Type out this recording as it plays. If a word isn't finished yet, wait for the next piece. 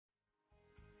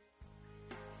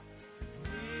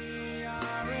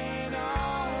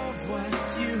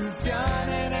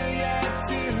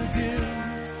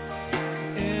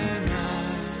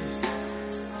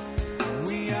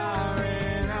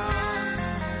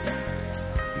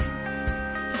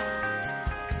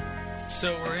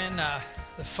So we're in the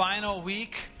final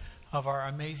week of our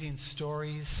Amazing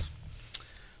Stories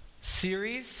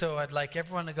series. So I'd like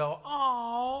everyone to go,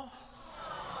 "Aww."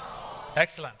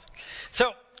 Excellent.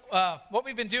 So what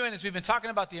we've been doing is we've been talking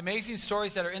about the amazing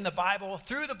stories that are in the Bible.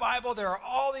 Through the Bible, there are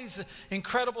all these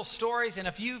incredible stories. And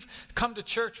if you've come to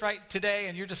church right today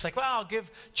and you're just like, well, I'll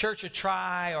give church a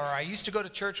try, or I used to go to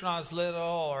church when I was little,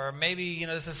 or maybe,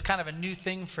 this is kind of a new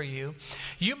thing for you,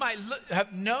 you might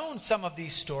have known some of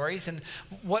these stories. And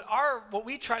what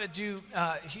we try to do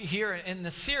here in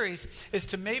the series is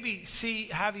to maybe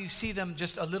have you see them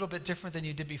just a little bit different than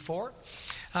you did before.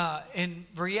 In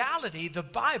reality, the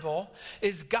Bible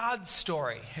is God's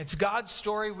story. It's God's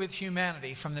story with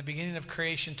humanity from the beginning of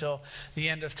creation till the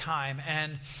end of time.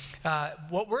 And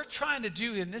what we're trying to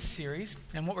do in this series,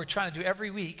 and what we're trying to do every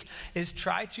week, is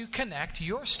try to connect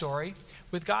your story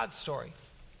with God's story.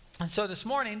 And so this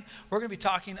morning, we're going to be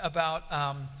talking about,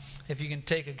 if you can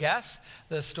take a guess,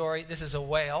 the story. This is a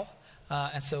whale.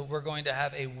 And so we're going to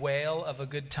have a whale of a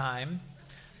good time.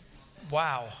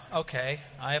 Wow. Okay.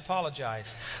 I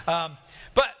apologize.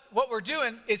 But what we're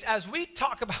doing is, as we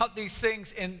talk about these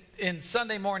things in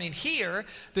Sunday morning here,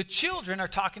 the children are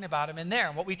talking about them in there.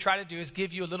 And what we try to do is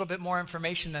give you a little bit more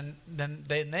information than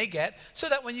they get, so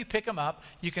that when you pick them up,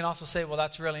 you can also say, well,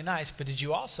 that's really nice, but did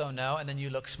you also know? And then you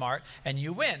look smart and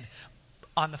you win.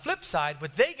 On the flip side,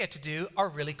 what they get to do are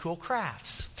really cool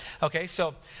crafts. Okay,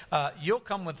 so you'll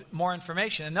come with more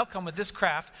information, and they'll come with this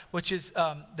craft, which is,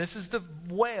 this is the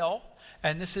whale,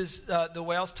 and this is the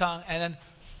whale's tongue, and then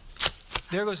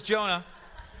there goes Jonah.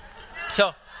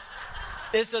 So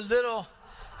it's a little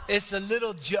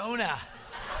Jonah.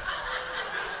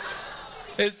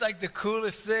 It's like the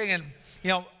coolest thing. And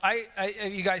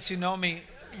you guys who know me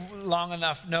long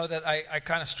enough know that I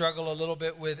kind of struggle a little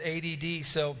bit with ADD.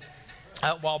 So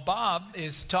while Bob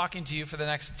is talking to you for the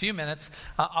next few minutes,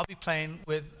 I'll be playing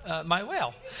with my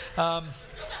whale.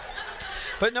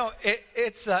 But no,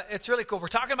 it's really cool. We're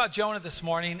talking about Jonah this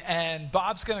morning, and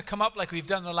Bob's going to come up like we've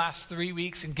done the last 3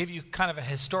 weeks and give you kind of a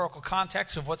historical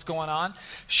context of what's going on,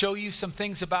 show you some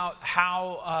things about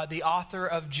how the author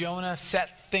of Jonah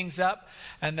set things up,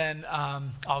 and then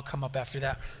I'll come up after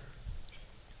that.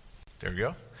 There we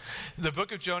go. The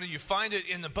book of Jonah, you find it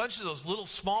in a bunch of those little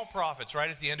small prophets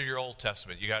right at the end of your Old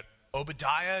Testament. You got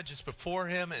Obadiah just before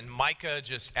him and Micah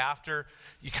just after.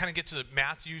 You kind of get to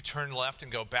Matthew, turn left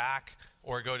and go back,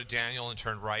 or go to Daniel and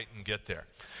turn right and get there.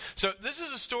 So this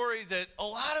is a story that a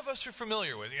lot of us are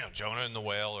familiar with. Jonah and the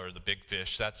whale, or the big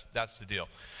fish. That's the deal.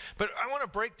 But I want to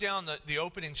break down the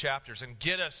opening chapters and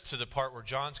get us to the part where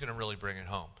John's going to really bring it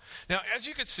home. Now, as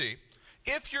you can see,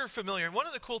 if you're familiar, and one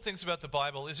of the cool things about the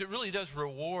Bible is it really does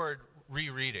reward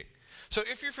rereading. So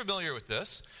if you're familiar with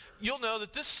this, you'll know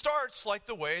that this starts like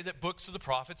the way that books of the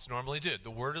prophets normally did.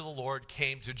 The word of the Lord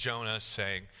came to Jonah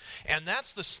saying, and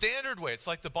that's the standard way. It's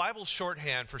like the Bible's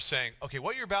shorthand for saying, okay,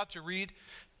 what you're about to read,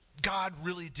 God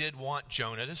really did want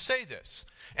Jonah to say this.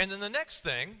 And then the next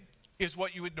thing is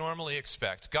what you would normally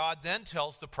expect. God then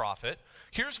tells the prophet,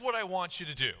 here's what I want you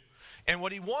to do. And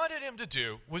what he wanted him to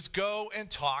do was go and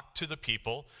talk to the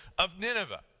people of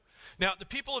Nineveh. Now, the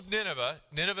people of Nineveh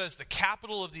is the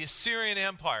capital of the Assyrian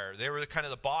Empire. They were kind of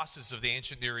the bosses of the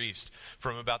ancient Near East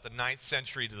from about the 9th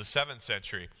century to the 7th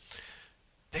century.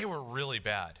 They were really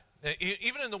bad.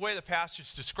 Even in the way the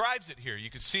passage describes it here,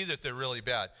 you can see that they're really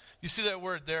bad. You see that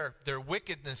word there, their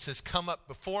wickedness has come up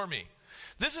before me.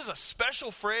 This is a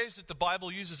special phrase that the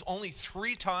Bible uses only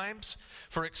 3 times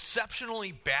for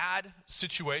exceptionally bad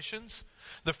situations.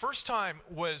 The first time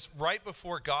was right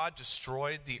before God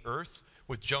destroyed the earth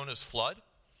with Jonah's flood,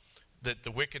 that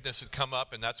the wickedness had come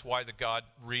up, and that's why God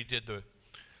redid the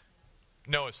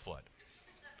Noah's flood.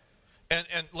 And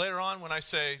later on, when I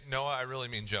say Noah, I really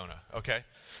mean Jonah, okay?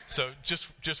 So just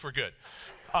we're good.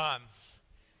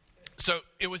 So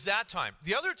it was that time.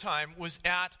 The other time was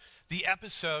at the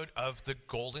episode of the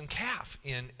golden calf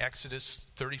in Exodus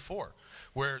 34,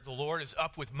 where the Lord is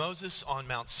up with Moses on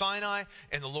Mount Sinai,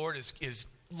 and the Lord is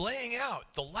laying out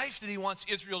the life that he wants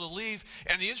Israel to leave,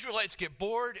 and the Israelites get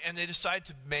bored, and they decide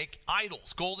to make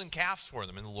idols, golden calves for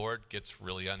them, and the Lord gets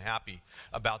really unhappy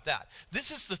about that. This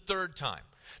is the 3rd time.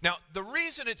 Now, the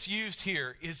reason it's used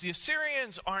here is the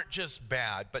Assyrians aren't just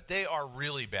bad, but they are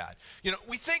really bad.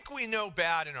 We think we know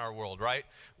bad in our world, right?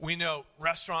 We know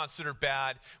restaurants that are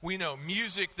bad. We know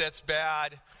music that's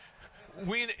bad. And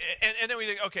then we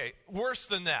think, okay, worse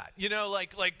than that.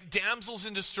 Like damsels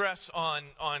in distress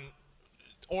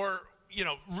or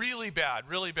really bad,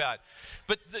 really bad.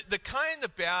 But the kind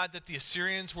of bad that the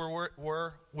Assyrians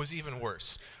were was even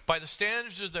worse. By the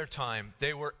standards of their time,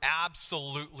 they were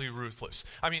absolutely ruthless.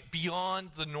 I mean,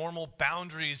 beyond the normal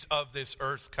boundaries of this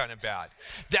earth kind of bad.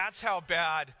 That's how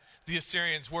bad the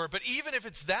Assyrians were. But even if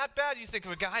it's that bad, you think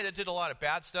of a guy that did a lot of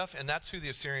bad stuff, and that's who the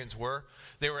Assyrians were.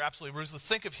 They were absolutely ruthless.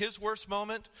 Think of his worst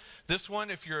moment. This one,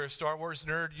 if you're a Star Wars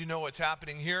nerd, you know what's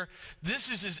happening here. This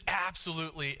is as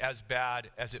absolutely as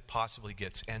bad as it possibly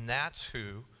gets. And that's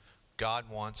who God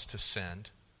wants to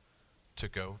send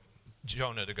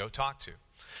Jonah to go talk to.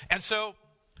 And so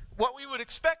what we would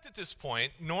expect at this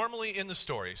point, normally in the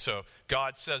story, so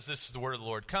God says this is the word of the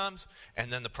Lord comes,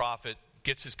 and then the prophet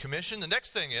gets his commission. The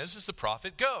next thing is the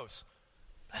prophet goes.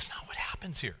 That's not what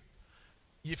happens here.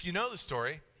 If you know the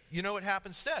story, you know what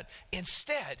happens instead.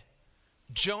 Instead,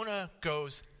 Jonah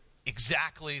goes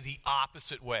exactly the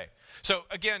opposite way. So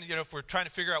again, if we're trying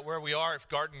to figure out where we are, if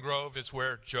Garden Grove is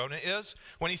where Jonah is,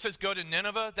 when he says go to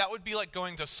Nineveh, that would be like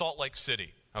going to Salt Lake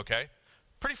City, okay?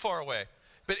 Pretty far away.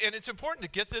 And it's important to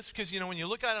get this because, when you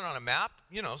look at it on a map,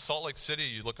 Salt Lake City,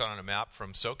 you look on a map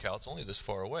from SoCal, it's only this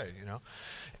far away,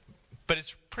 But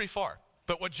it's pretty far.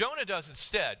 But what Jonah does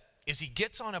instead is he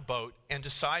gets on a boat and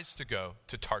decides to go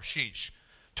to Tarshish.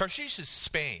 Tarshish is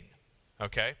Spain,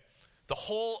 okay? The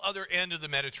whole other end of the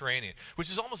Mediterranean, which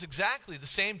is almost exactly the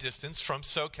same distance from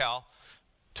SoCal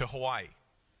to Hawaii.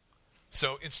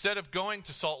 So instead of going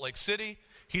to Salt Lake City,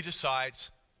 he decides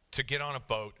to get on a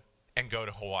boat and go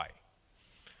to Hawaii.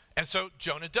 And so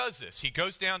Jonah does this. He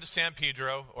goes down to San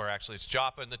Pedro, or actually it's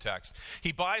Joppa in the text.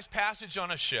 He buys passage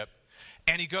on a ship,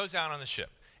 and he goes out on the ship.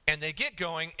 And they get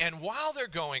going, and while they're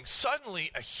going, suddenly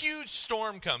a huge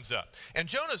storm comes up. And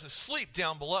Jonah's asleep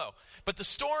down below. But the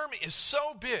storm is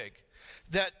so big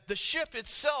that the ship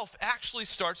itself actually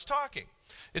starts talking.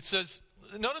 It says,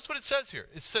 notice what it says here.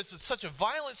 It says that such a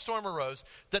violent storm arose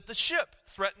that the ship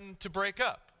threatened to break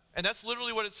up. And that's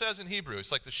literally what it says in Hebrew.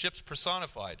 It's like the ship's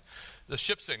personified. The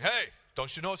ship's saying, hey,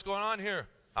 don't you know what's going on here?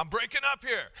 I'm breaking up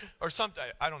here. Or something.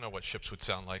 I don't know what ships would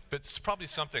sound like, but it's probably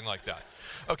something like that.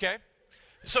 Okay?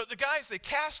 So the guys, they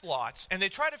cast lots, and they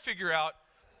try to figure out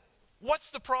what's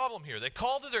the problem here. They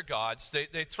call to their gods,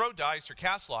 they throw dice or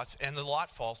cast lots, and the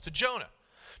lot falls to Jonah.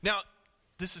 Now,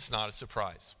 this is not a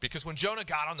surprise, because when Jonah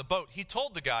got on the boat, he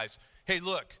told the guys, hey,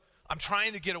 look, I'm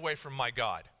trying to get away from my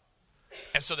God.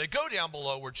 And so they go down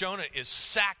below where Jonah is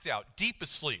sacked out, deep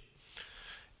asleep.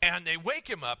 And they wake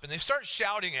him up, and they start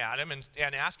shouting at him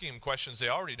and asking him questions they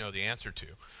already know the answer to.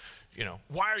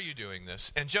 Why are you doing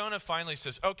this? And Jonah finally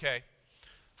says, okay,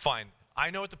 fine, I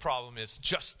know what the problem is.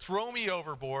 Just throw me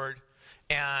overboard,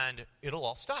 and it'll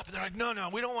all stop. And they're like, no,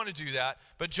 we don't want to do that.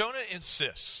 But Jonah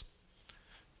insists.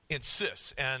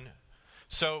 And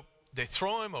so they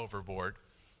throw him overboard.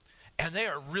 And they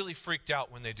are really freaked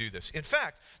out when they do this. In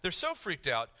fact, they're so freaked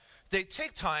out, they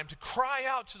take time to cry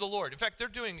out to the Lord. In fact, they're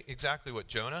doing exactly what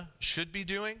Jonah should be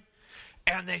doing.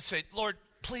 And they say, Lord,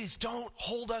 please don't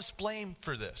hold us blame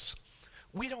for this.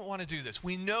 We don't want to do this.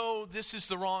 We know this is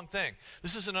the wrong thing.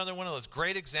 This is another one of those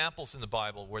great examples in the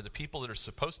Bible where the people that are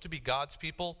supposed to be God's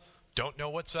people don't know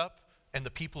what's up, and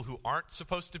the people who aren't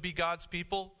supposed to be God's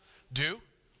people do.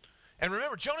 And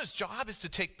remember, Jonah's job is to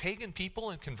take pagan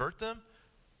people and convert them.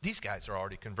 These guys are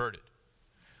already converted.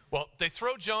 Well, they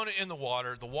throw Jonah in the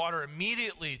water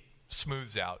immediately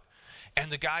smooths out,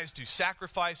 and the guys do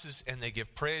sacrifices and they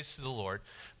give praise to the Lord.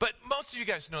 But most of you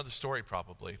guys know the story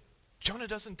probably. Jonah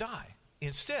doesn't die.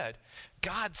 Instead,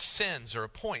 God sends or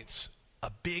appoints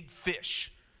a big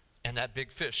fish, and that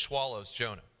big fish swallows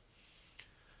Jonah.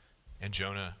 And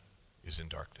Jonah is in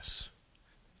darkness.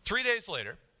 3 days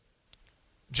later,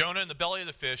 Jonah in the belly of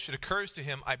the fish, it occurs to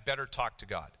him, I better talk to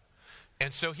God.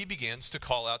 And so he begins to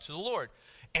call out to the Lord.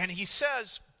 And he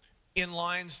says in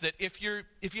lines that if you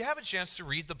have a chance to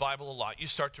read the Bible a lot, you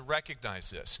start to recognize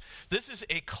this. This is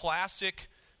a classic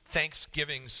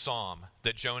Thanksgiving psalm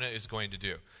that Jonah is going to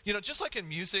do. Just like in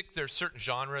music, there's certain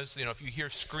genres. If you hear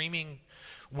screaming,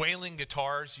 wailing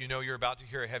guitars, you know you're about to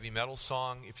hear a heavy metal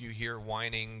song. If you hear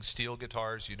whining steel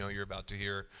guitars, you know you're about to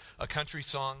hear a country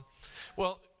song.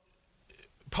 Well,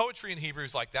 poetry in Hebrew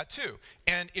is like that too.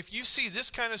 And if you see this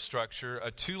kind of structure,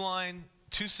 a two lines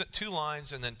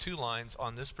and then 2 lines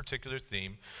on this particular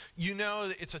theme, you know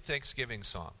that it's a Thanksgiving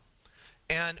song.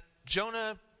 And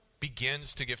Jonah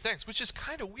begins to give thanks, which is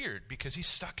kind of weird because he's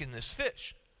stuck in this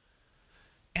fish.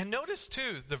 And notice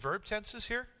too, the verb tenses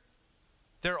here,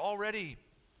 they're already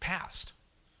past.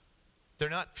 They're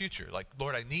not future. Like,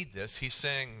 Lord, I need this. He's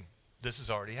saying this has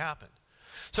already happened.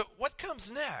 So what comes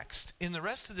next in the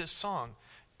rest of this song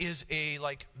is a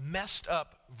messed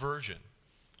up version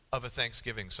of a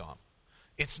Thanksgiving psalm.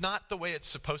 It's not the way it's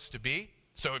supposed to be.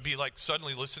 So it'd be like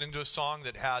suddenly listening to a song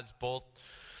that has both,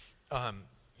 a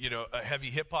heavy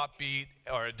hip-hop beat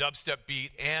or a dubstep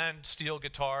beat and steel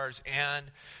guitars and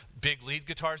big lead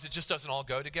guitars. It just doesn't all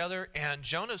go together. And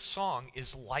Jonah's song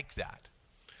is like that.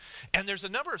 And there's a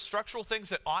number of structural things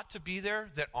that ought to be there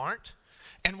that aren't.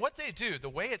 And what they do, the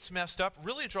way it's messed up,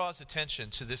 really draws attention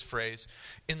to this phrase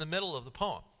in the middle of the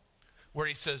poem, where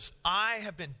he says, I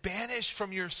have been banished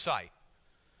from your sight,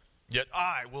 yet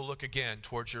I will look again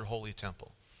towards your holy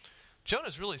temple.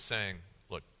 Jonah's really saying,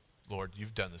 look, Lord,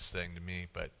 you've done this thing to me,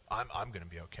 but I'm going to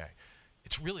be okay.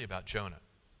 It's really about Jonah.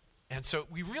 And so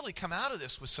we really come out of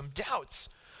this with some doubts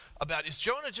about, is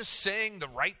Jonah just saying the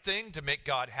right thing to make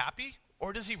God happy,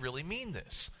 or does he really mean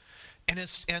this? And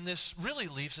this really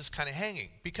leaves us kind of hanging,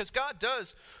 because God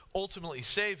does ultimately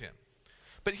save him.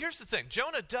 But here's the thing.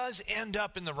 Jonah does end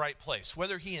up in the right place.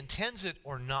 Whether he intends it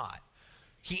or not,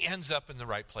 he ends up in the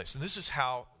right place. And this is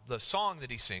how the song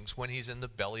that he sings when he's in the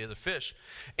belly of the fish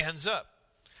ends up.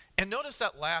 And notice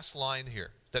that last line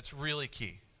here. That's really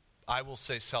key. I will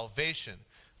say salvation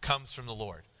comes from the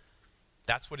Lord.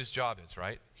 That's what his job is,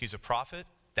 right? He's a prophet.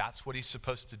 That's what he's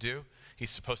supposed to do. He's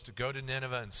supposed to go to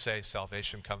Nineveh and say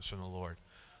salvation comes from the Lord.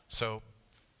 So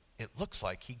it looks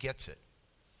like he gets it.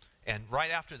 And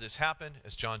right after this happened,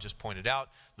 as John just pointed out,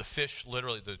 the fish,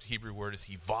 literally the Hebrew word is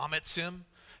he vomits him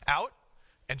out,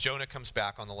 and Jonah comes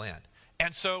back on the land.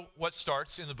 And so what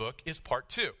starts in the book is part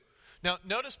 2. Now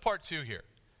notice part 2 here.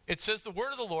 It says the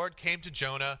word of the Lord came to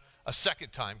Jonah a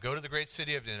second time. Go to the great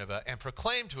city of Nineveh and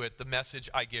proclaim to it the message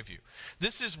I give you.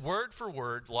 This is word for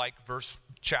word like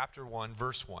chapter 1,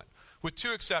 verse 1, with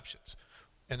 2 exceptions.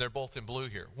 And they're both in blue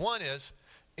here. One is,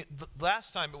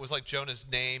 last time it was like Jonah's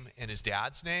name and his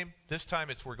dad's name. This time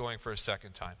we're going for a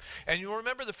second time. And you'll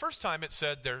remember the first time it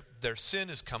said, their sin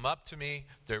has come up to me,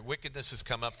 their wickedness has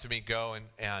come up to me, go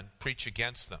and preach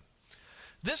against them.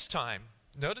 This time,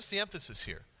 notice the emphasis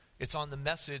here. It's on the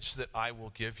message that I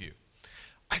will give you.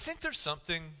 I think there's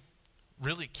something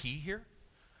really key here,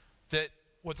 that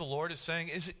what the Lord is saying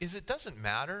is it doesn't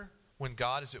matter when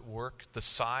God is at work the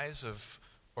size of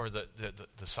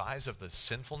the size of the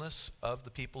sinfulness of the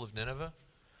people of Nineveh.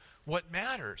 What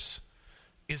matters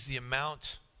is the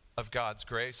amount of God's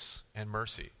grace and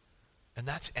mercy, and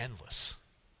that's endless.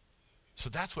 So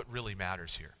that's what really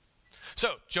matters here.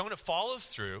 So Jonah follows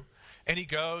through, and he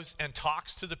goes and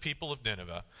talks to the people of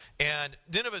Nineveh. And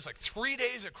Nineveh is like 3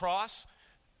 days across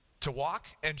to walk,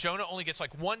 and Jonah only gets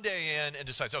like 1 day in and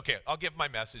decides, okay, I'll give my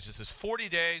message. It says 40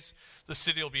 days, the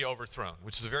city will be overthrown,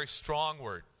 which is a very strong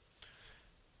word.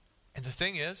 And the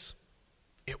thing is,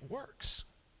 it works.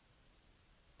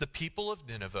 The people of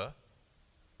Nineveh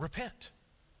repent.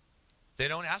 They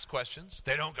don't ask questions.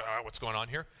 They don't go, what's going on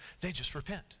here? They just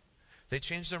repent. They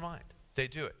change their mind. They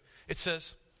do it. It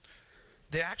says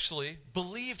they actually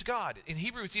believed God. In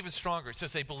Hebrew, it's even stronger. It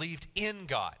says they believed in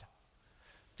God.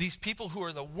 These people who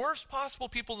are the worst possible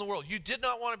people in the world, you did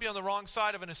not want to be on the wrong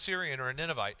side of an Assyrian or a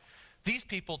Ninevite. These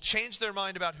people change their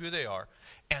mind about who they are,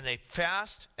 and they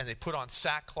fast, and they put on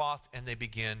sackcloth, and they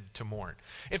begin to mourn.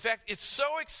 In fact, it's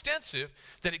so extensive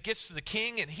that it gets to the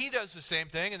king, and he does the same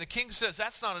thing, and the king says,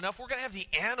 that's not enough. We're going to have the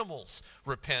animals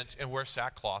repent and wear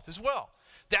sackcloth as well.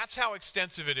 That's how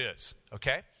extensive it is,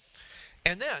 okay?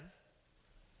 And then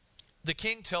the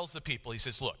king tells the people, he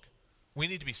says, look, we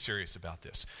need to be serious about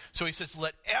this. So he says,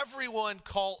 let everyone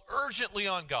call urgently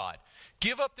on God.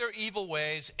 Give up their evil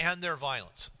ways and their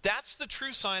violence. That's the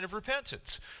true sign of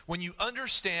repentance. When you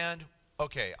understand,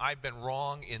 okay, I've been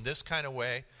wrong in this kind of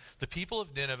way, the people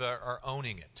of Nineveh are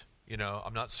owning it. You know,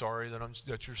 I'm not sorry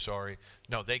that you're sorry.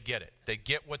 No, they get it. They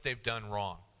get what they've done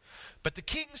wrong. But the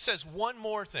king says one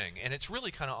more thing, and it's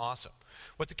really kind of awesome.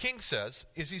 What the king says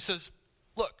is, he says,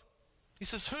 look, he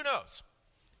says, who knows?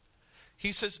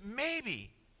 He says,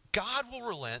 maybe God will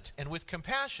relent and with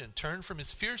compassion turn from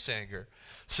his fierce anger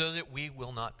so that we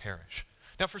will not perish.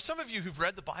 Now, for some of you who've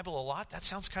read the Bible a lot, that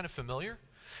sounds kind of familiar.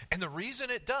 And the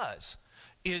reason it does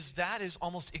is that is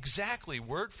almost exactly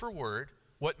word for word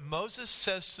what Moses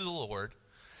says to the Lord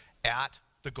at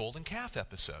the golden calf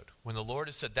episode. When the Lord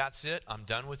has said, that's it, I'm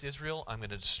done with Israel, I'm going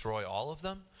to destroy all of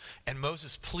them. And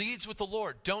Moses pleads with the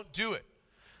Lord, don't do it.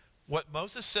 What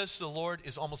Moses says to the Lord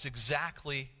is almost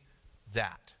exactly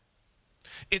that.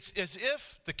 It's as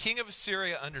if the king of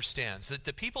Assyria understands that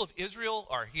the people of Israel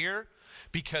are here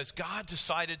because God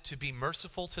decided to be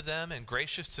merciful to them and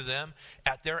gracious to them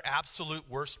at their absolute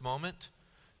worst moment.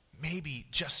 Maybe,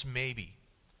 just maybe,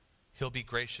 he'll be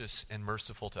gracious and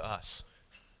merciful to us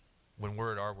when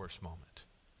we're at our worst moment.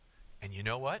 And you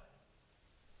know what?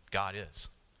 God is.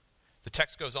 The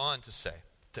text goes on to say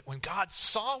that when God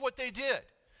saw what they did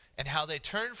and how they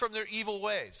turned from their evil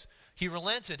ways. He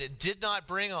relented and did not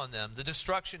bring on them the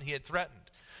destruction he had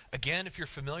threatened. Again, if you're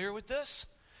familiar with this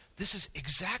is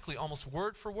exactly, almost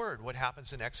word for word, what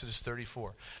happens in Exodus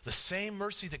 34. The same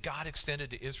mercy that God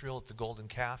extended to Israel at the golden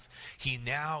calf, he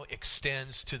now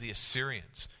extends to the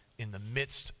Assyrians in the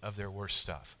midst of their worst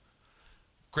stuff.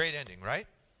 Great ending, right?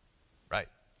 Right.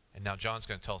 And now John's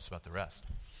going to tell us about the rest.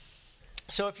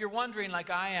 So if you're wondering, like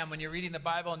I am, when you're reading the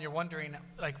Bible and you're wondering,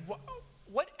 like,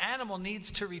 what animal needs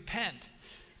to repent?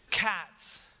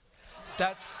 Cats.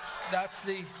 That's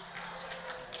the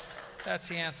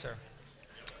answer.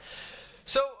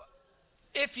 So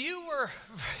if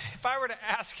I were to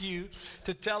ask you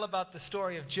to tell about the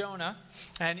story of Jonah,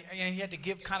 and you had to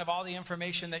give kind of all the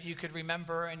information that you could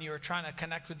remember, and you were trying to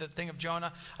connect with the thing of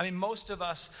Jonah, I mean, most of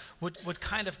us would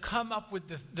kind of come up with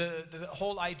the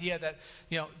whole idea that,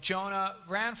 Jonah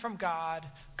ran from God,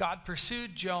 God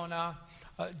pursued Jonah,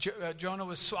 Jonah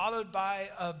was swallowed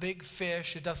by a big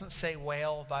fish. It doesn't say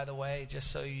whale, by the way, just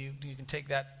so you can take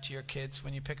that to your kids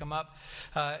when you pick them up.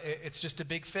 It's just a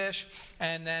big fish,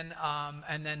 and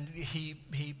then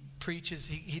he preaches.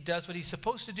 He does what he's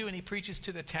supposed to do, and he preaches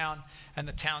to the town, and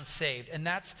the town's saved. And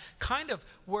that's kind of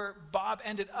where Bob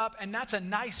ended up, and that's a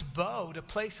nice bow to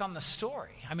place on the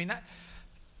story. I mean,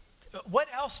 what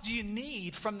else do you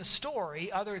need from the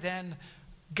story other than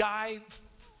guy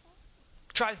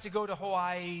tries to go to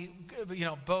Hawaii,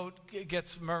 boat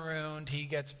gets marooned, he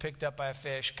gets picked up by a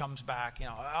fish, comes back,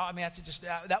 I mean, that's just,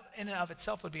 that in and of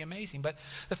itself would be amazing. But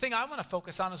the thing I want to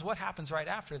focus on is what happens right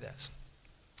after this.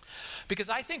 Because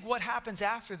I think what happens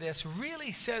after this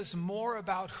really says more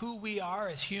about who we are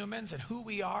as humans and who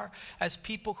we are as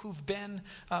people who've been,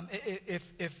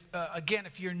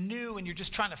 if you're new and you're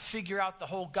just trying to figure out the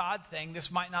whole God thing, this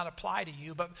might not apply to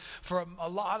you. But for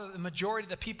the majority of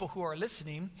the people who are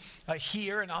listening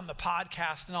here and on the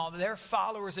podcast and all, they're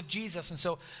followers of Jesus. And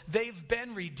so they've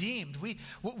been redeemed. We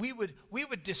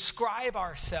would describe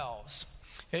ourselves.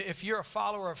 If you're a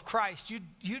follower of Christ,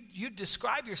 you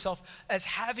describe yourself as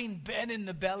having been in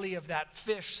the belly of that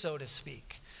fish, so to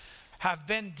speak. Have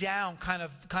been down, kind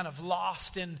of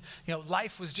lost in,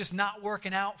 life was just not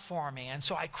working out for me. And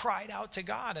so I cried out to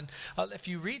God. And if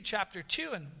you read chapter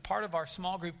 2, and part of our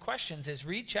small group questions is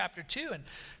read chapter 2 and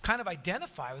kind of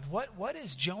identify with what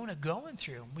is Jonah going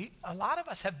through. A lot of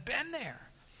us have been there.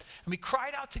 And we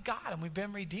cried out to God and we've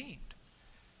been redeemed.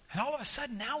 And all of a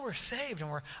sudden, now we're saved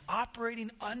and we're operating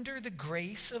under the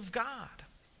grace of God.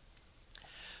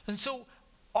 And so,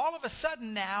 all of a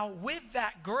sudden now, with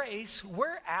that grace,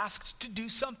 we're asked to do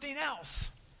something else.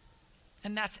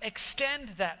 And that's extend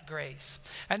that grace.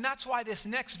 And that's why this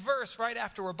next verse, right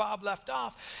after where Bob left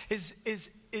off, is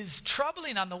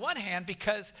troubling on the one hand,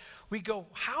 because we go,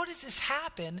 how does this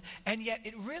happen? And yet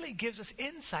it really gives us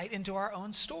insight into our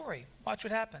own story. Watch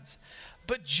what happens.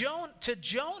 But to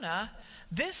Jonah,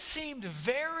 this seemed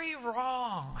very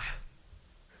wrong.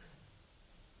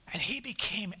 And he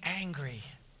became angry.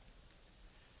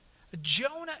 To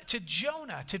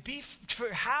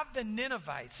have the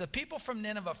Ninevites, the people from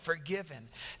Nineveh, forgiven,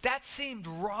 that seemed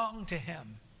wrong to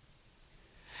him.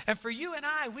 And for you and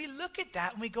I, we look at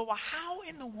that and we go, well, how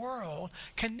in the world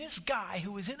can this guy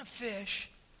who was in a fish,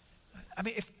 I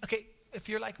mean, if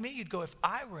you're like me, you'd go, if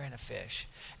I were in a fish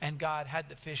and God had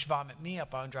the fish vomit me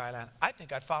up on dry land, I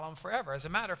think I'd follow him forever. As a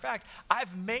matter of fact,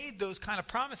 I've made those kind of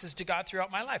promises to God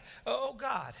throughout my life. Oh,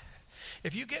 God,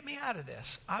 if you get me out of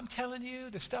this, I'm telling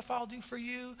you, the stuff I'll do for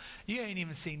you, you ain't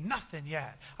even seen nothing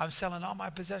yet. I'm selling all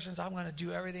my possessions. I'm going to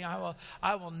do everything.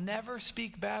 I will never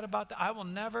speak bad about that. I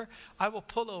will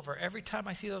pull over every time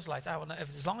I see those lights.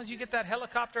 As long as you get that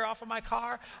helicopter off of my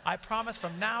car, I promise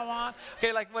from now on.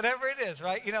 Okay, like whatever it is,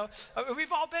 right?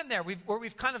 We've all been there where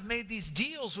we've kind of made these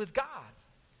deals with God.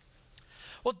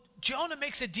 Well, Jonah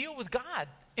makes a deal with God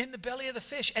in the belly of the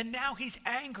fish, and now he's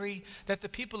angry that the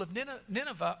people of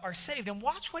Nineveh are saved. And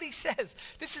watch what he says.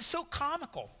 This is so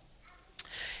comical.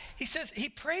 He says, he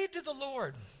prayed to the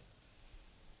Lord.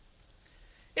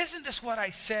 Isn't this what I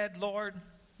said, Lord,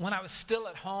 when I was still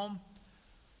at home?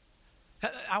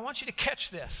 I want you to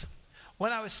catch this.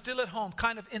 When I was still at home,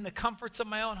 kind of in the comforts of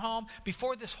my own home,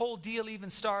 before this whole deal even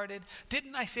started,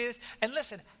 didn't I say this? And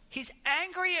listen, he's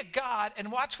angry at God,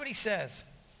 and watch what he says.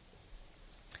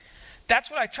 That's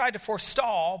what I tried to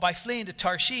forestall by fleeing to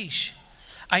Tarshish.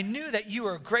 I knew that you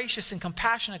are a gracious and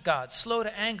compassionate God, slow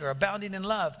to anger, abounding in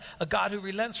love, a God who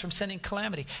relents from sending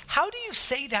calamity. How do you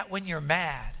say that when you're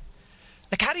mad?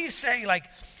 Like, how do you say, like,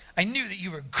 I knew that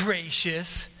you were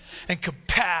gracious, and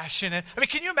compassionate. I mean,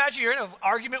 can you imagine you're in an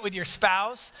argument with your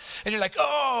spouse and you're like,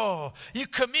 oh, you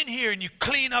come in here and you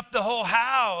clean up the whole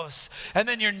house and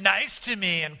then you're nice to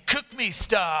me and cook me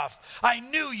stuff. I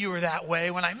knew you were that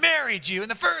way when I married you in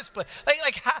the first place.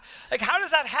 How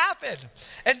does that happen?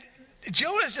 And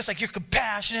Jonah's just like, you're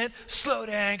compassionate, slow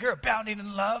to anger, abounding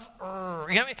in love. You know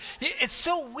what I mean? It's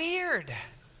so weird.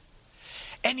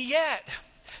 And yet,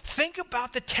 think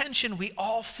about the tension we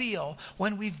all feel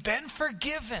when we've been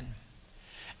forgiven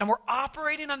and we're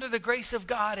operating under the grace of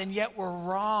God, and yet we're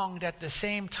wronged at the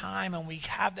same time, and we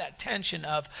have that tension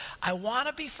of, I want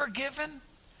to be forgiven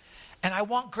and I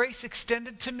want grace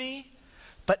extended to me,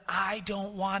 but I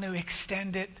don't want to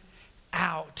extend it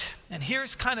out. And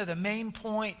here's kind of the main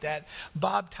point that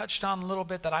Bob touched on a little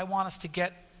bit that I want us to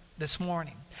get this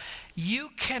morning. You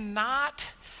cannot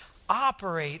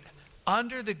operate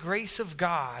under the grace of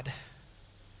God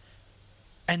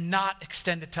and not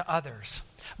extend it to others.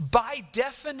 By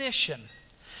definition,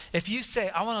 if you say,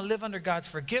 I want to live under God's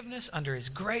forgiveness, under his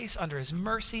grace, under his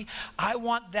mercy, I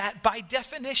want that, by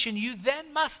definition, you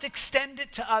then must extend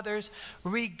it to others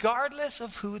regardless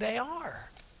of who they are.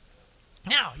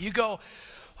 Now, you go,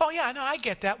 oh yeah, no, I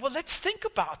get that. Well, let's think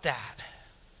about that.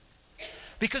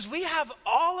 Because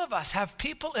all of us have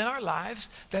people in our lives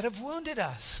that have wounded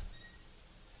us,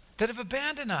 that have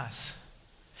abandoned us.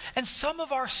 And some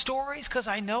of our stories, because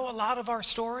I know a lot of our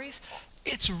stories,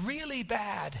 it's really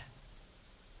bad.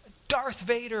 Darth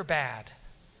Vader bad.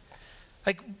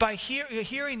 Like by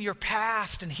hearing your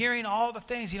past and hearing all the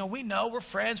things, we know we're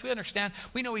friends, we understand,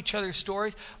 we know each other's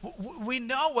stories. We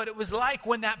know what it was like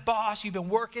when that boss, you've been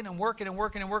working and working and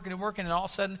working and working and working, and all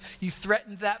of a sudden you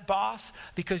threatened that boss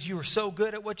because you were so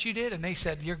good at what you did, and they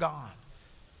said, you're gone.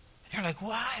 And you're like,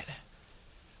 what?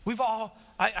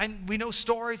 We know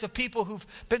stories of people who've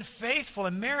been faithful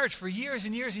in marriage for years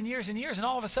and years and years and years, and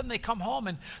all of a sudden they come home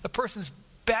and the person's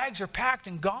bags are packed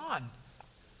and gone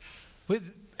with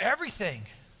everything.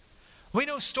 We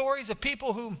know stories of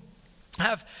people who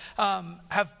have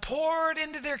poured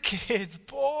into their kids,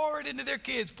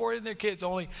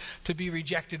 only to be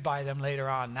rejected by them later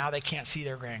on. Now they can't see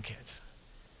their grandkids.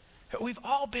 We've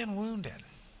all been wounded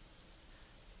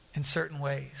in certain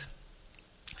ways.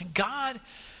 And God,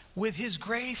 with his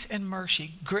grace and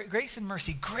mercy, gracious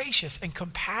and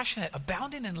compassionate,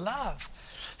 abounding in love,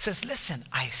 says, listen,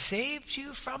 I saved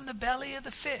you from the belly of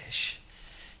the fish.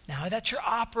 Now that you're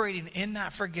operating in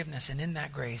that forgiveness and in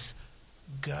that grace,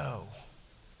 go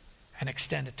and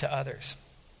extend it to others.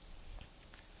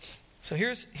 So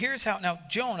here's how. Now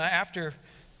Jonah, after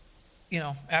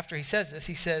he says this,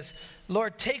 he says,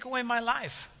 Lord, take away my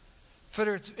life.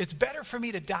 For it's better for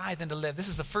me to die than to live. This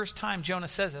is the first time Jonah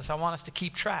says this. I want us to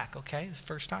keep track, okay? It's the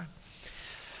first time.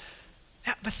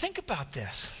 Now, but think about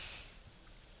this.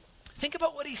 Think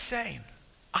about what he's saying.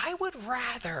 I would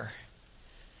rather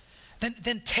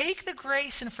than take the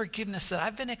grace and forgiveness that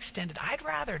I've been extended. I'd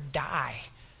rather die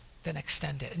than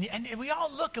extend it. And we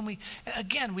all look, and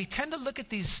we tend to look at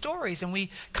these stories and we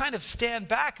kind of stand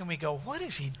back and we go, what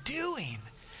is he doing?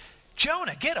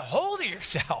 Jonah, get a hold of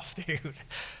yourself, dude.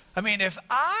 I mean, if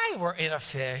I were in a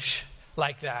fish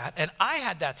like that and I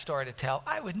had that story to tell,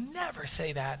 I would never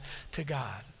say that to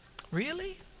God.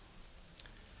 Really?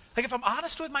 Like, if I'm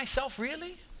honest with myself,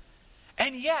 really?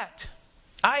 And yet,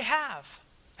 I have,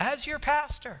 as your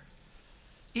pastor,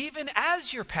 even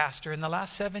as your pastor in the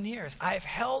last 7 years, I've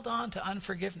held on to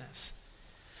unforgiveness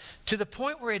to the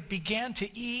point where it began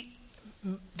to eat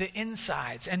the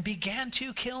insides and began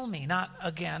to kill me. Not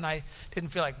again, I didn't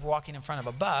feel like walking in front of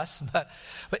a bus, but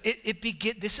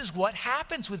this is what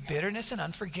happens with bitterness and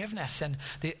unforgiveness and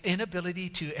the inability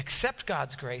to accept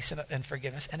God's grace and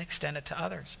forgiveness and extend it to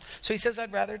others. So he says,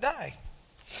 I'd rather die.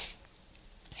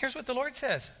 Here's what the Lord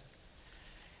says.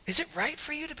 Is it right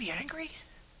for you to be angry?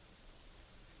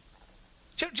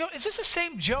 Is this the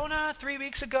same Jonah 3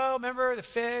 weeks ago? Remember the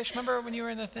fish? Remember when you were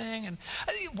in the thing? And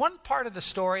one part of the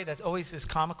story that always is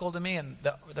comical to me, and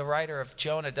the writer of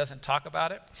Jonah doesn't talk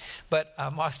about it, but I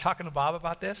was talking to Bob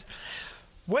about this.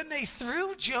 When they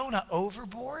threw Jonah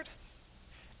overboard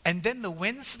and then the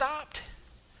wind stopped,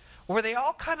 were they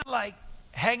all kind of like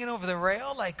hanging over the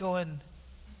rail, like going,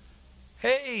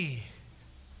 hey,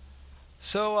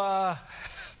 so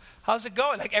how's it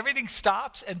going? Like everything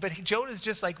stops, but Jonah's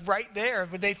just like right there.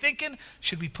 But they thinking,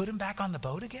 should we put him back on the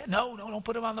boat again? No, don't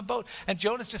put him on the boat. And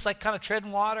Jonah's just like kind of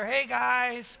treading water. Hey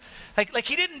guys, like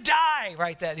he didn't die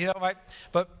right then, right?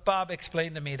 But Bob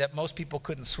explained to me that most people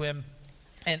couldn't swim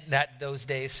in those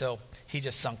days, so he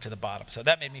just sunk to the bottom. So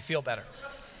that made me feel better.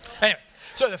 Anyway,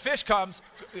 so the fish comes,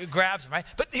 grabs him, right?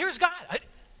 But here's God.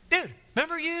 dude,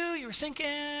 remember you were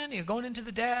sinking, you're going into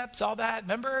the depths, all that.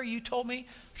 Remember you told me,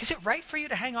 is it right for you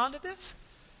to hang on to this?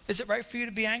 Is it right for you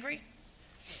to be angry?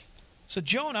 So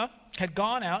Jonah had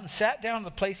gone out and sat down in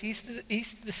the place east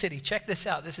of the city. Check this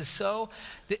out.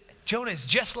 Jonah is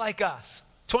just like us.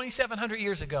 2,700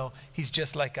 years ago, he's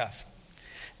just like us.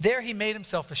 There he made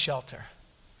himself a shelter.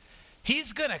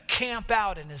 He's going to camp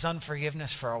out in his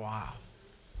unforgiveness for a while.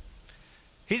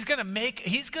 He's going to make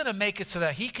it so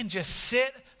that he can just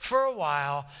sit for a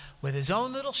while with his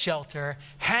own little shelter,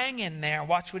 hang in there,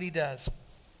 watch what he does.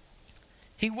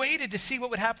 He waited to see what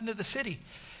would happen to the city.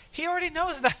 He already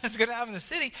knows that's going to happen to the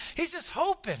city. He's just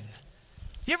hoping.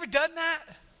 You ever done that?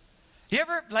 You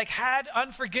ever had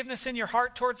unforgiveness in your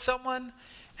heart towards someone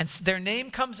and their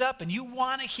name comes up and you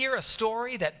want to hear a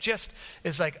story that just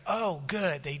is like, oh,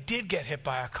 good, they did get hit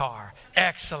by a car.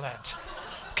 Excellent.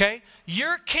 Okay?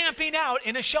 You're camping out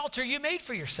in a shelter you made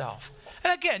for yourself.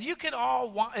 And again, you can all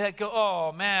go,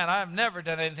 oh, man, I've never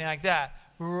done anything like that.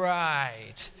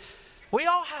 Right. We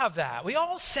all have that. We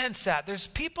all sense that. There's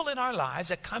people in our lives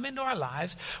that come into our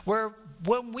lives where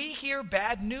when we hear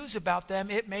bad news about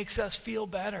them, it makes us feel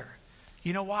better.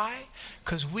 You know why?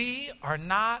 Because we are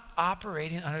not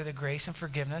operating under the grace and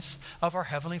forgiveness of our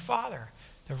Heavenly Father.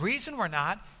 The reason we're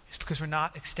not is because we're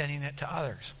not extending it to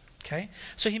others. Okay?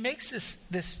 So he makes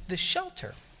this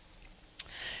shelter.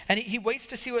 And he waits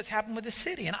to see what's happened with the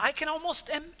city. And I can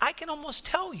almost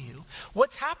tell you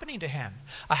what's happening to him.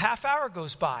 A half hour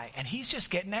goes by and he's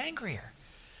just getting angrier.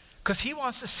 Because he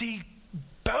wants to see,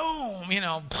 boom,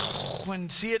 when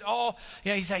see it all.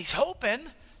 He's hoping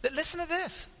that, listen to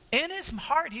this. In his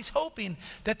heart, he's hoping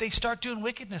that they start doing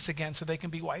wickedness again so they can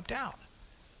be wiped out.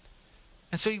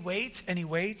 And so he waits and he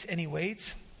waits and he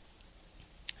waits.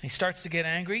 He starts to get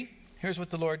angry. Here's what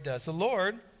the Lord does. The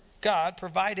Lord, God,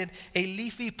 provided a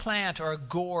leafy plant or a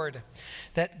gourd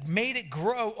that made it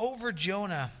grow over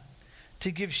Jonah to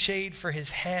give shade for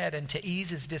his head and to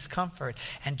ease his discomfort.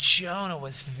 And Jonah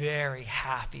was very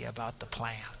happy about the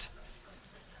plant.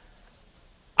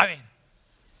 I mean,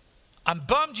 I'm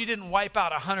bummed you didn't wipe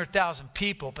out 100,000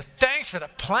 people, but thanks for the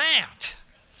plant.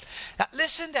 Now,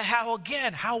 listen to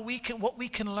what we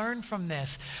can learn from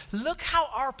this. Look how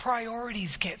our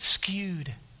priorities get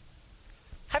skewed.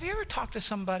 Have you ever talked to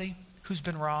somebody who's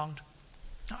been wronged?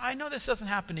 Now, I know this doesn't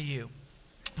happen to you,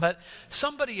 but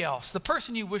somebody else, the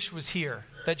person you wish was here,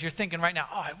 that you're thinking right now,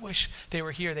 oh, I wish they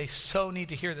were here. They so need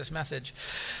to hear this message.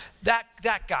 That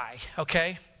guy,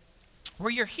 okay,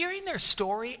 where you're hearing their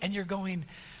story and you're going,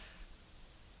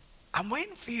 I'm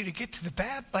waiting for you to get to the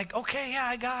bad, okay, yeah,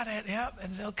 I got it. Yep,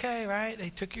 it's okay, right? They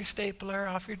took your stapler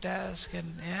off your desk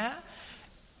and yeah.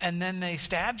 And then they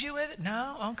stabbed you with it?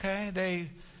 No? Okay.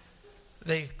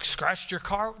 They scratched your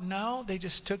car? No, they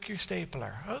just took your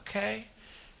stapler. Okay.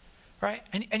 Right?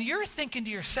 And you're thinking to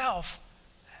yourself,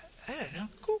 hey,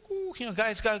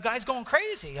 guys going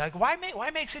crazy.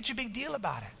 Why make such a big deal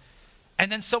about it?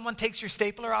 And then someone takes your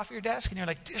stapler off your desk and you're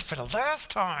like, for the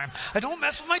last time, I don't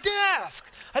mess with my desk.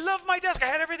 I love my desk. I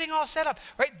had everything all set up.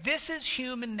 Right? This is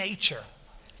human nature.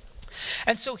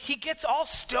 And so he gets all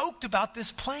stoked about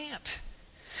this plant.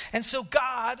 And so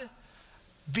God,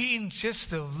 being just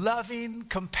the loving,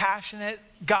 compassionate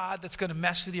God that's going to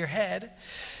mess with your head,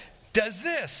 does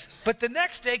this. But the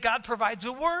next day, God provides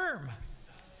a worm,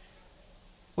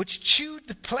 which chewed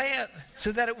the plant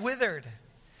so that it withered.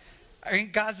 I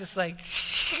mean, God's just like,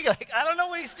 I don't know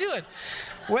what he's doing.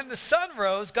 When the sun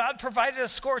rose, God provided a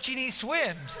scorching east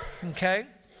wind, okay?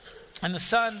 And the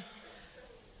sun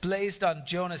blazed on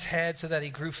Jonah's head so that he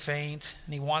grew faint,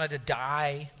 and he wanted to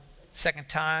die. Second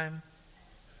time,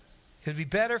 it would be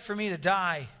better for me to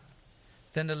die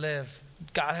than to live.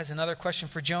 God has another question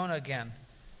for Jonah again.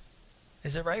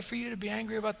 Is it right for you to be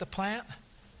angry about the plant?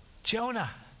 Jonah,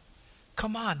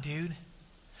 come on, dude.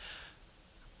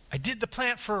 I did the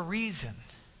plant for a reason.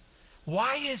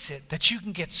 Why is it that you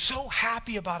can get so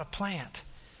happy about a plant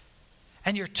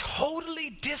and you're totally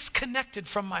disconnected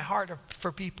from my heart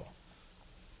for people?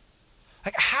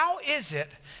 How is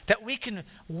it that we can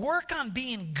work on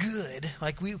being good,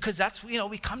 because that's,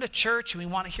 we come to church and we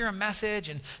want to hear a message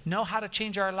and know how to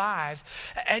change our lives,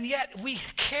 and yet we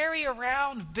carry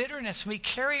around bitterness, we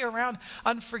carry around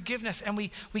unforgiveness, and we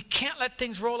can't let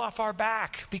things roll off our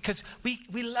back because we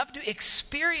love to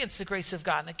experience the grace of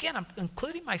God. And again, I'm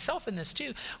including myself in this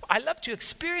too. I love to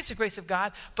experience the grace of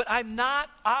God, but I'm not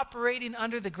operating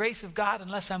under the grace of God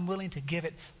unless I'm willing to give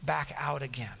it back out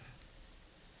again.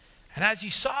 And as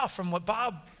you saw from what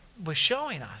Bob was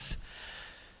showing us,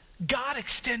 God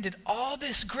extended all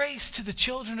this grace to the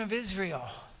children of Israel.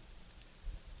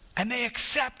 And they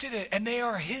accepted it, and they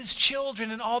are his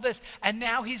children and all this. And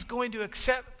now he's going to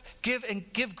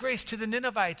give grace to the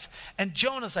Ninevites. And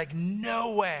Jonah's like,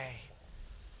 no way.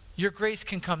 Your grace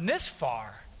can come this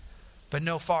far, but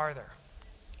no farther.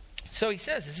 So he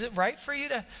says, is it right for you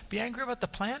to be angry about the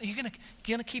plant? Are you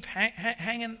going to keep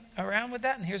hanging around with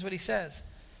that? And here's what he says.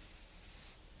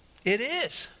 It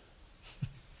is.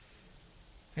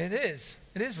 It is.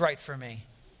 It is right for me.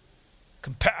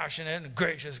 Compassionate and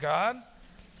gracious God.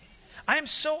 I am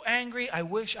so angry, I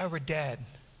wish I were dead.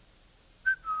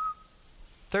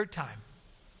 Third time.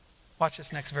 Watch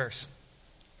this next verse.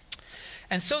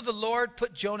 And so the Lord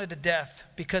put Jonah to death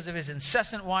because of his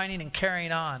incessant whining and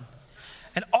carrying on.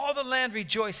 And all the land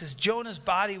rejoices. Jonah's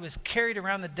body was carried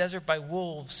around the desert by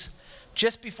wolves.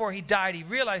 Just before he died, he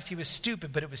realized he was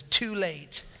stupid, but it was too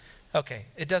late. Okay,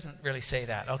 it doesn't really say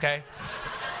that, okay?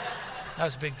 That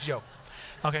was a big joke.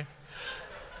 Okay.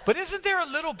 But isn't there a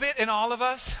little bit in all of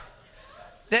us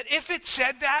that if it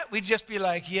said that, we'd just be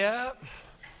like, yeah,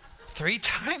 3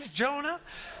 times Jonah?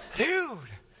 Dude,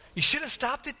 you should have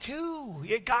stopped it too.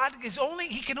 God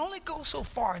he can only go so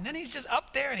far. And then he's just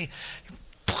up there and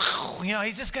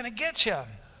he's just going to get you.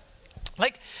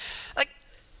 Like,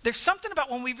 there's something about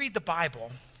when we read the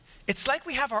Bible, it's like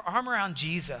we have our arm around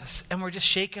Jesus and we're just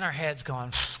shaking our heads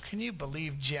going, can you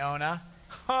believe Jonah?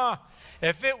 Huh,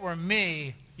 if it were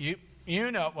me,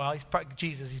 well, he's probably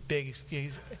Jesus. He's big.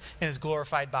 He's in his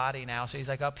glorified body now, so he's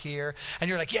like up here. And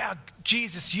you're like, yeah,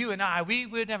 Jesus, you and I, we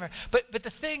would never. But the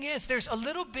thing is, there's a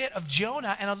little bit of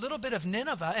Jonah and a little bit of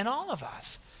Nineveh in all of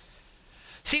us.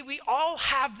 See, we all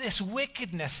have this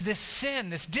wickedness, this sin,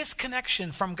 this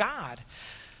disconnection from God.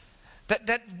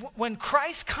 That when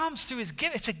Christ comes through his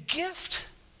gift, it's a gift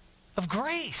of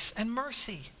grace and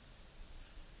mercy.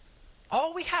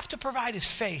 All we have to provide is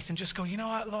faith and just go, you know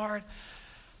what, Lord?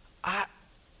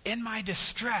 In my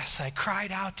distress, I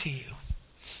cried out to you.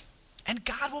 And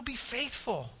God will be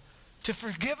faithful to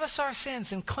forgive us our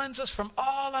sins and cleanse us from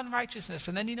all unrighteousness.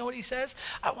 And then you know what he says?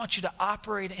 I want you to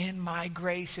operate in my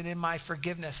grace and in my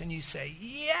forgiveness. And you say,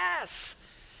 yes.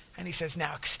 And he says,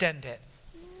 now extend it.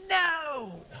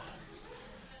 No.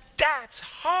 That's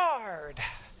hard.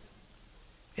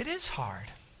 It is hard.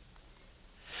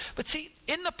 But see,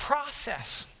 in the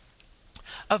process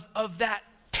of that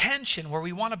tension where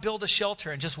we want to build a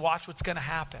shelter and just watch what's going to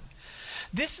happen,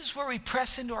 this is where we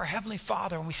press into our Heavenly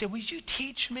Father and we say, would you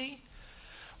teach me?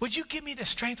 Would you give me the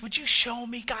strength? Would you show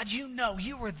me? God, you know,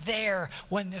 you were there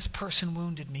when this person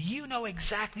wounded me. You know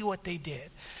exactly what they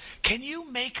did. Can you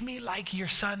make me like your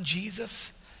son Jesus?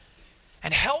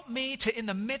 And help me to, in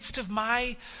the midst of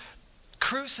my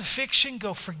crucifixion,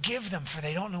 go forgive them for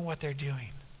they don't know what they're doing.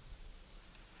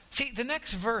 See, the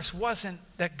next verse wasn't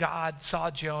that God saw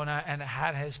Jonah and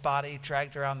had his body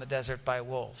dragged around the desert by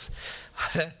wolves.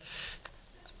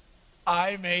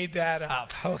 I made that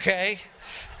up, okay?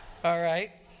 All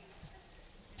right.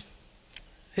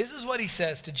 This is what he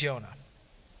says to Jonah.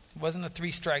 It wasn't a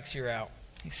 3 strikes you're out.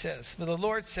 He says, well, the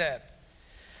Lord said,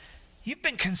 you've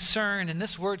been concerned, and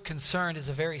this word concerned is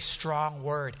a very strong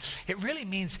word. It really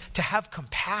means to have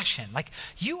compassion. Like,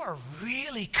 you are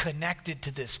really connected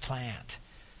to this plant.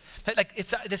 Like,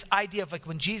 it's this idea of like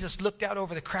when Jesus looked out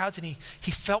over the crowds and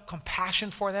he felt compassion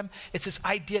for them. It's this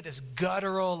idea, this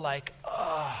guttural, like,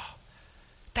 oh.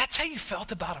 That's how you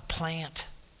felt about a plant.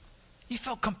 You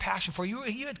felt compassion for it.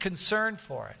 You had concern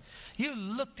for it. You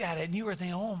looked at it and you were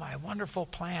thinking, oh, my wonderful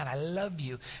plant. I love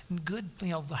you. And good,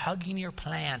 hugging your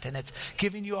plant. And it's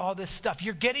giving you all this stuff.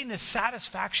 You're getting this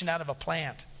satisfaction out of a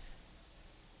plant.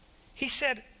 He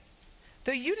said,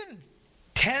 though you didn't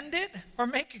tend it or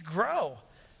make it grow,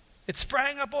 it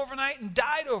sprang up overnight and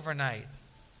died overnight.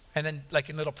 And then, like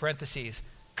in little parentheses,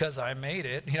 because I made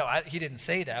it. He didn't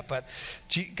say that, but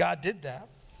God did that.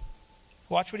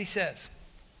 Watch what he says.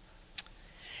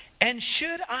 And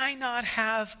should I not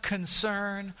have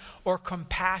concern or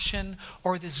compassion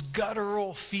or this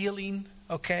guttural feeling,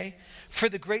 okay, for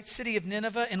the great city of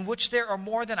Nineveh, in which there are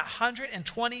more than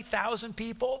 120,000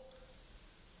 people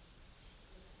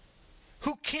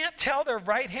who can't tell their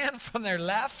right hand from their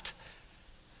left?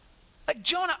 Like,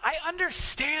 Jonah, I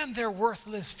understand they're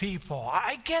worthless people.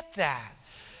 I get that.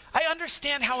 I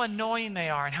understand how annoying they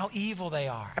are and how evil they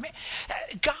are. I mean,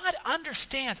 God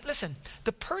understands. Listen,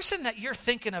 the person that you're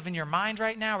thinking of in your mind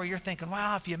right now, where you're thinking,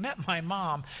 wow, if you met my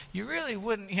mom, you really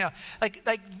wouldn't,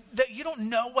 you don't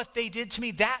know what they did to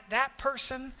me. That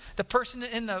person, the person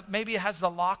maybe has the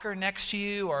locker next to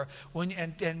you, or when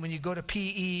you go to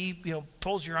PE,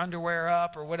 pulls your underwear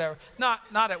up or whatever. Not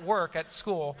at work, at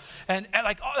school, and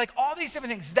like all these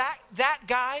different things. That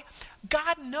guy,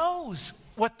 God knows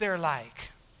what they're like.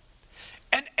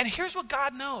 And here's what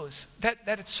God knows that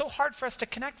it's so hard for us to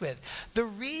connect with. The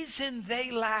reason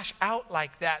they lash out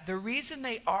like that, the reason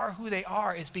they are who they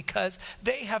are, is because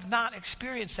they have not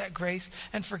experienced that grace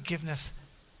and forgiveness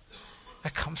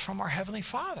that comes from our Heavenly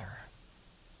Father.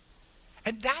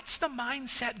 And that's the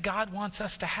mindset God wants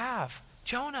us to have.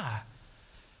 Jonah,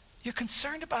 you're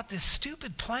concerned about this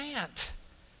stupid plant.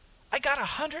 I got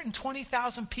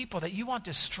 120,000 people that you want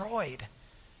destroyed.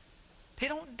 They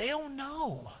don't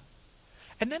know.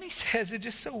 And then he says, it's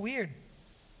just so weird.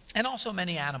 And also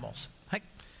many animals. Like,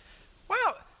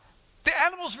 wow, the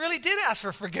animals really did ask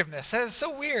for forgiveness. That is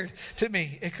so weird to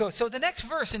me. It goes. So the next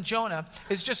verse in Jonah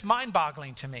is just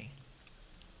mind-boggling to me.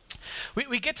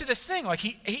 We get to this thing, like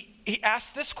he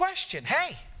asks this question.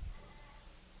 Hey,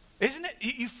 isn't it,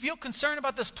 you feel concerned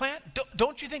about this plant?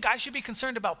 Don't you think I should be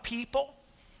concerned about people?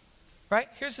 Right?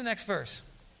 Here's the next verse.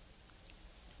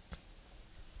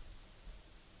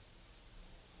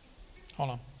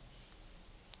 Hold on.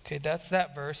 Okay, that's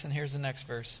that verse, and here's the next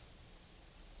verse.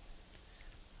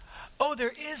 Oh,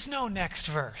 there is no next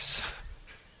verse.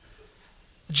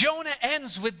 Jonah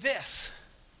ends with this,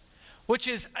 which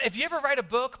is, if you ever write a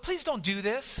book, please don't do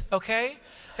this, okay?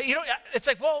 You know, it's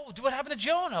like, well, what happened to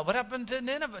Jonah? What happened to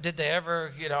Nineveh? Did they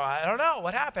ever, I don't know,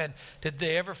 what happened? Did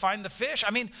they ever find the fish?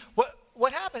 I mean,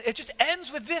 what happened? It just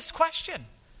ends with this question.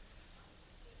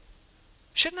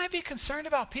 Shouldn't I be concerned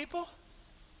about people?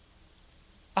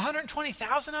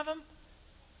 120,000 of them?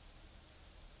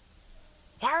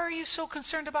 Why are you so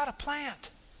concerned about a plant?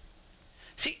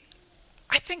 See,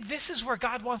 I think this is where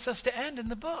God wants us to end in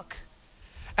the book.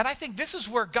 And I think this is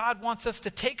where God wants us to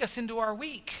take us into our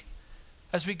week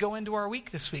as we go into our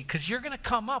week this week. Because you're going to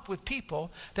come up with people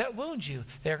that wound you.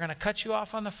 They're going to cut you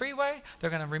off on the freeway. They're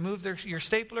going to remove your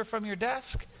stapler from your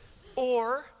desk.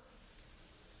 Or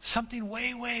something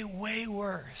way, way, way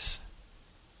worse.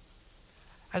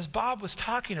 As Bob was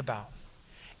talking about,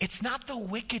 it's not the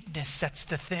wickedness that's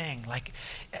the thing, like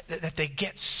that they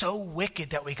get so wicked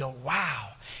that we go,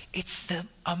 wow. It's the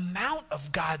amount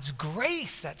of God's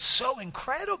grace that's so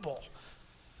incredible.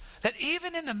 That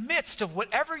even in the midst of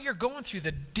whatever you're going through,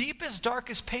 the deepest,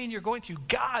 darkest pain you're going through,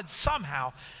 God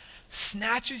somehow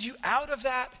snatches you out of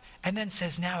that and then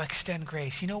says, now extend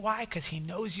grace. You know why? Because he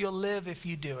knows you'll live if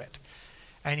you do it.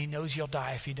 And he knows you'll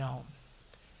die if you don't.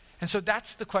 And so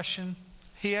that's the question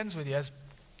he ends with you. As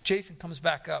Jason comes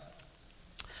back up,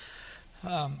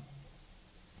 I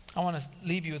want to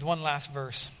leave you with one last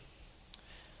verse.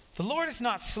 The Lord is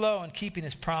not slow in keeping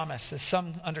his promise, as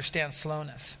some understand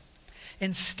slowness.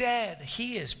 Instead,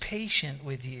 he is patient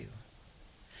with you,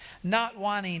 not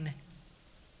wanting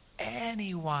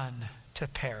anyone to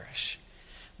perish,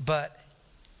 but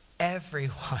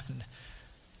everyone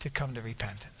to come to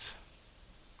repentance.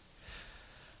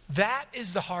 That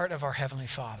is the heart of our Heavenly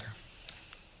Father.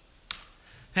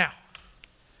 Now,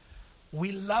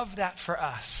 we love that for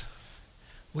us.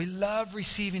 We love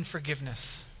receiving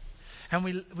forgiveness.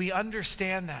 And we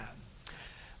understand that.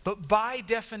 But by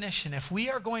definition, if we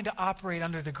are going to operate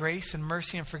under the grace and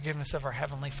mercy and forgiveness of our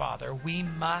Heavenly Father, we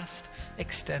must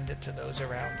extend it to those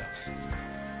around us.